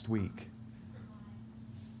here next week."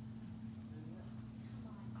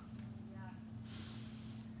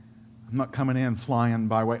 I'm not coming in flying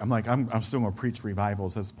by way. I'm still going to preach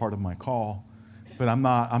revivals. That's part of my call. But I'm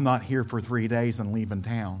not here for 3 days and leaving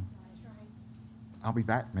town. I'll be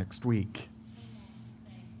back next week.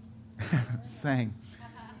 Same.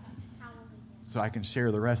 So I can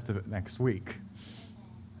share the rest of it next week.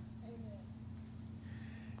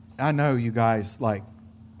 I know you guys,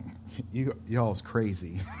 y'all's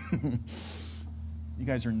crazy. You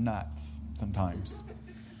guys are nuts sometimes.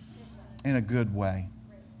 In a good way.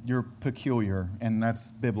 You're peculiar, and that's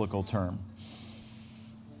a biblical term.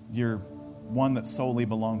 You're one that solely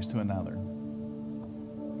belongs to another.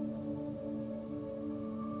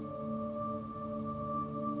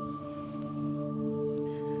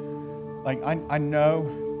 I know,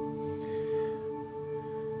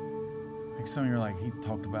 some of you are like, he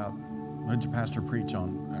talked about, what did your pastor preach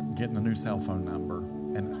on? Getting a new cell phone number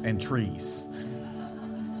and trees.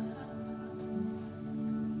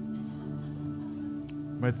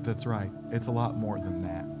 But that's right. It's a lot more than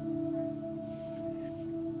that.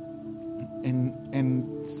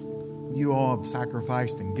 And you all have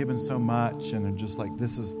sacrificed and given so much, and are just like,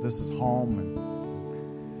 this is home.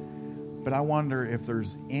 But I wonder if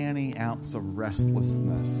there's any ounce of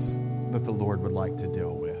restlessness that the Lord would like to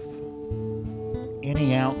deal with.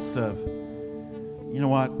 Any ounce of, you know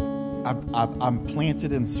what? I'm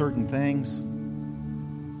planted in certain things.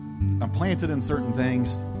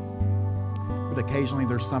 But occasionally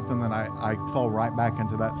there's something that I fall right back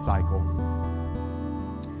into that cycle.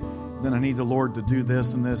 Then I need the Lord to do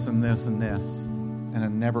this and this and this and this. And I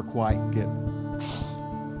never quite get.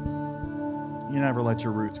 You never let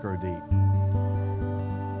your roots grow deep.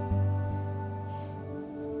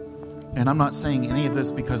 And I'm not saying any of this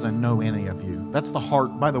because I know any of you. That's the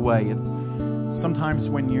heart. By the way, it's sometimes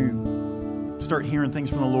when you start hearing things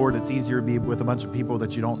from the Lord, it's easier to be with a bunch of people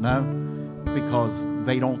that you don't know, because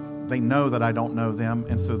they know that I don't know them,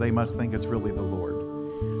 and so they must think it's really the Lord.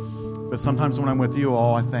 But sometimes when I'm with you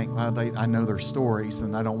all, I think, well, I know their stories,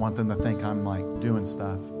 and I don't want them to think I'm doing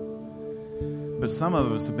stuff. But some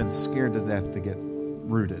of us have been scared to death to get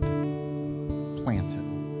rooted, planted.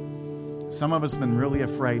 Some of us have been really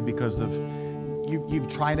afraid because of you've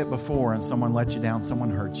tried it before and someone let you down, someone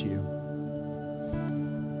hurt you.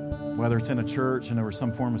 whether it's in a church and there was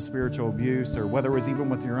some form of spiritual abuse, or whether it was even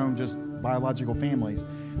with your own just biological families,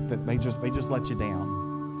 that they just let you down.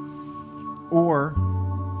 Or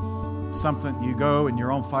something, you go and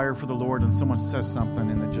you're on fire for the Lord and someone says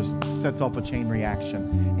something and it just sets off a chain reaction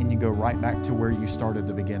and you go right back to where you started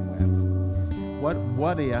to begin with. What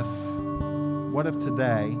if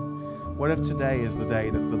today is the day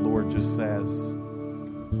that the Lord just says,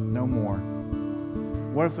 no more?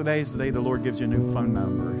 What if today is the day the Lord gives you a new phone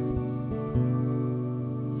number?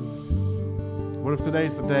 What if today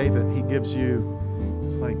is the day that He gives you,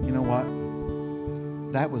 it's like, you know what?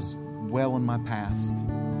 That was well in my past.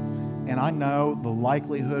 And I know the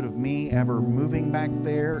likelihood of me ever moving back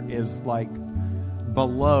there is like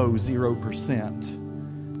below 0%.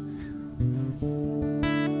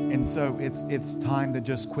 And so it's time to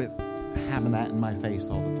just quit having that in my face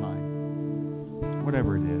all the time.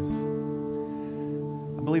 Whatever it is.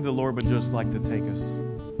 I believe the Lord would just like to take us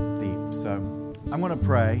deep. So I'm going to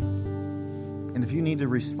pray. And if you need to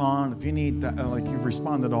respond, if you need to, like you've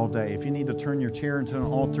responded all day, if you need to turn your chair into an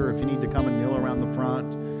altar, if you need to come and kneel around the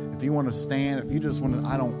front, if you want to stand, if you just want to,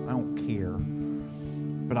 I don't care.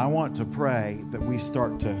 But I want to pray that we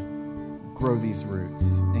start to grow these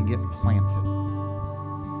roots and get planted.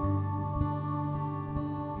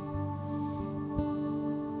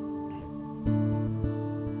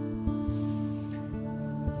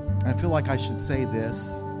 I feel like I should say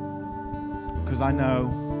this because I know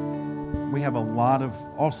we have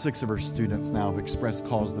all 6 of our students now have expressed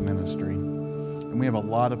calls to ministry. And we have a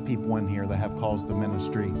lot of people in here that have calls to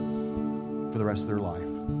ministry for the rest of their life.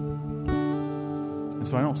 And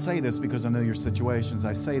so I don't say this because I know your situations.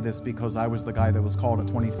 I say this because I was the guy that was called at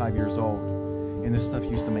 25 years old. And this stuff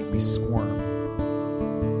used to make me squirm.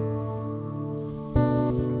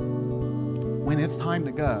 When it's time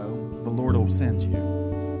to go, the Lord will send you.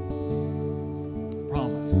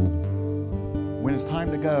 Promise. When it's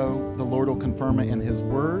time to go, the Lord will confirm it in His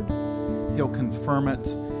Word. He'll confirm it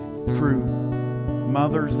through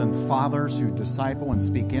mothers and fathers who disciple and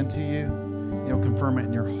speak into you. He'll confirm it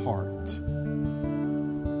in your heart.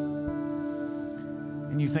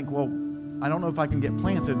 And you think, well, I don't know if I can get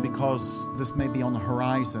planted because this may be on the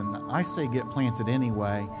horizon. I say get planted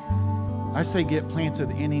anyway. I say get planted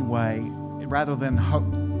anyway rather than hope.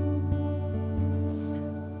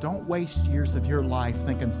 Don't waste years of your life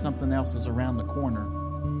thinking something else is around the corner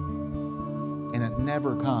and it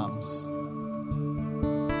never comes.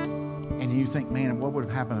 And you think, man, what would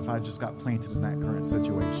have happened if I just got planted in that current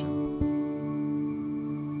situation?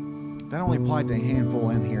 That only applied to a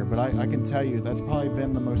handful in here, but I can tell you that's probably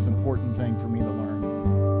been the most important thing for me to learn.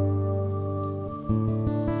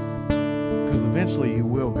 Because eventually you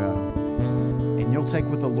will go, and you'll take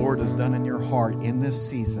what the Lord has done in your heart in this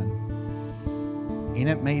season. And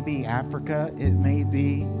it may be Africa, it may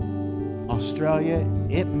be Australia,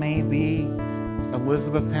 it may be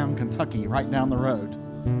Elizabethtown, Kentucky, right down the road.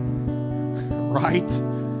 Right?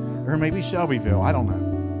 Or maybe Shelbyville, I don't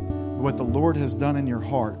know. What the Lord has done in your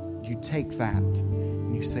heart, you take that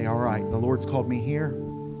and you say, all right, the Lord's called me here.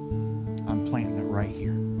 I'm planting it right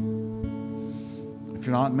here. If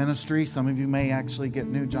you're not in ministry, some of you may actually get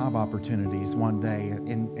new job opportunities one day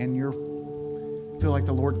and you feel like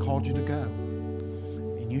the Lord called you to go.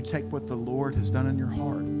 And you take what the Lord has done in your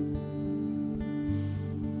heart.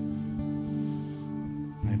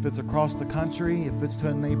 If it's across the country, if it's to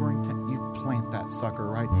a neighboring town, you plant that sucker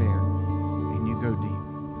right there and you go deep.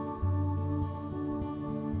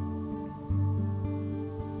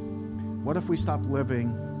 What if we stop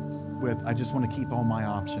living with, I just want to keep all my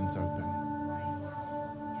options open?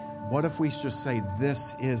 What if we just say,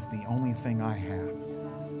 this is the only thing I have,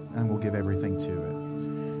 and we'll give everything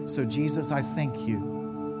to it? So Jesus, I thank you.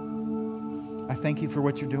 I thank you for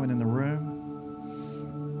what you're doing in the room.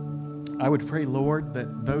 I would pray, Lord,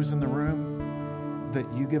 that those in the room, that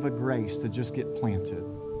you give a grace to just get planted.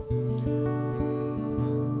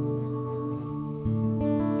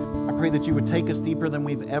 I pray that you would take us deeper than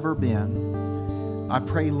we've ever been. I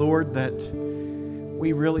pray, Lord, that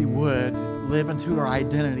we really would live into our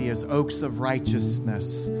identity as oaks of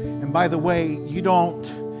righteousness. And by the way, you don't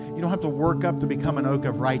have to work up to become an oak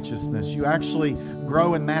of righteousness. You actually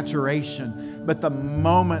grow in maturation. But the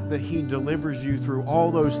moment that He delivers you through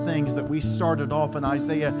all those things that we started off in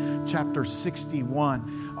Isaiah chapter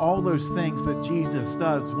 61, all those things that Jesus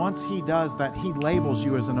does, once He does that, He labels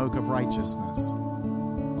you as an oak of righteousness.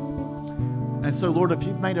 And so, Lord, if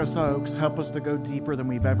you've made us oaks, help us to go deeper than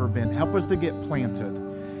we've ever been. Help us to get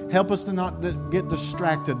planted. Help us to not get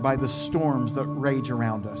distracted by the storms that rage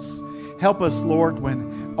around us. Help us, Lord,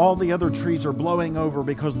 when all the other trees are blowing over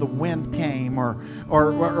because the wind came or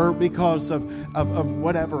because of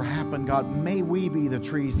whatever happened, God. May we be the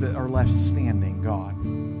trees that are left standing, God.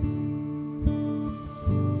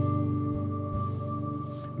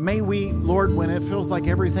 May we, Lord, when it feels like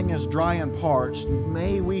everything is dry and parched,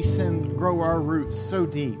 may we grow our roots so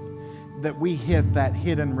deep that we hit that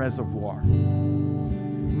hidden reservoir.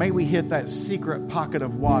 May we hit that secret pocket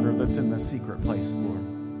of water that's in the secret place, Lord.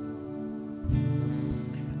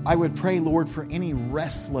 I would pray, Lord, for any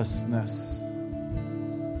restlessness.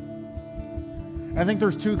 I think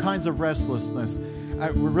there's two kinds of restlessness.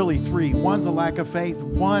 Really three. One's a lack of faith.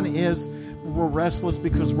 One is we're restless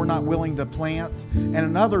because we're not willing to plant. And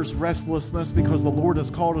another's restlessness because the Lord has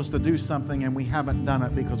called us to do something and we haven't done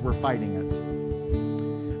it because we're fighting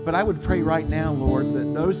it. But I would pray right now, Lord,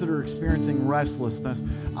 that those that are experiencing restlessness,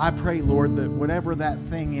 I pray, Lord, that whatever that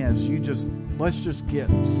thing is, let's just get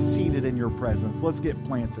seated in your presence. Let's get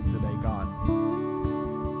planted today, God.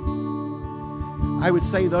 I would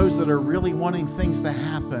say those that are really wanting things to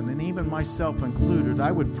happen, and even myself included,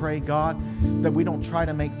 I would pray, God, that we don't try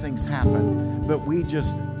to make things happen, but we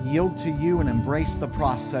just yield to you and embrace the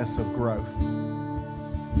process of growth.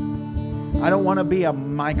 I don't want to be a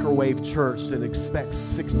microwave church that expects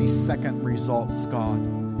 60-second results, God.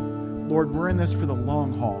 Lord, we're in this for the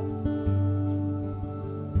long haul.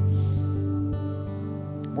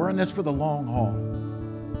 We're in this for the long haul.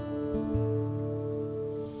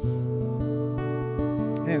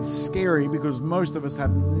 And it's scary because most of us have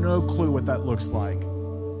no clue what that looks like.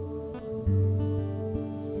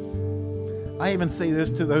 I even say this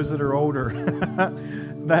to those that are older,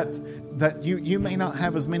 that you may not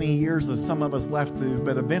have as many years as some of us left to,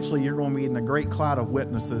 but eventually you're going to be in a great cloud of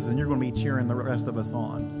witnesses and you're going to be cheering the rest of us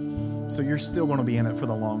on. So you're still going to be in it for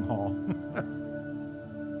the long haul.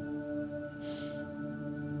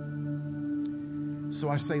 So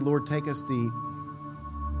I say, Lord, take us deep.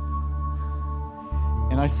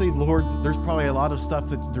 And I say, Lord, there's probably a lot of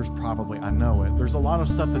stuff I know it. There's a lot of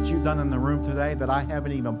stuff that you've done in the room today that I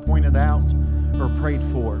haven't even pointed out or prayed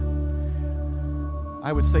for.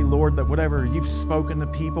 I would say, Lord, that whatever you've spoken to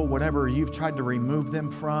people, whatever you've tried to remove them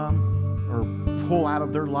from or pull out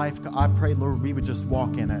of their life, I pray, Lord, we would just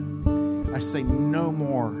walk in it. I say no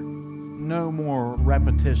more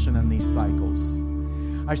repetition in these cycles.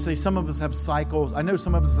 I say some of us have cycles. I know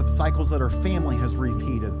some of us have cycles that our family has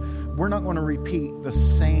repeated. We're not going to repeat the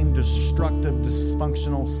same destructive,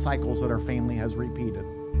 dysfunctional cycles that our family has repeated.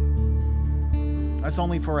 That's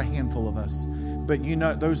only for a handful of us. But you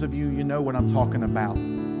know, those of you know what I'm talking about.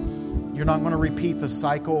 You're not going to repeat the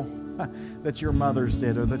cycle that your mothers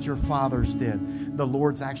did or that your fathers did. The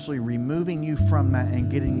Lord's actually removing you from that and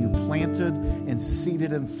getting you planted and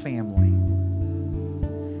seated in family.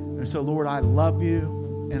 And so, Lord, I love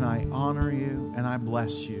you and I honor you and I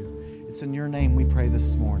bless you. It's in your name we pray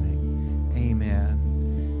this morning.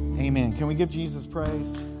 Amen. Amen. Can we give Jesus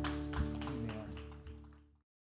praise?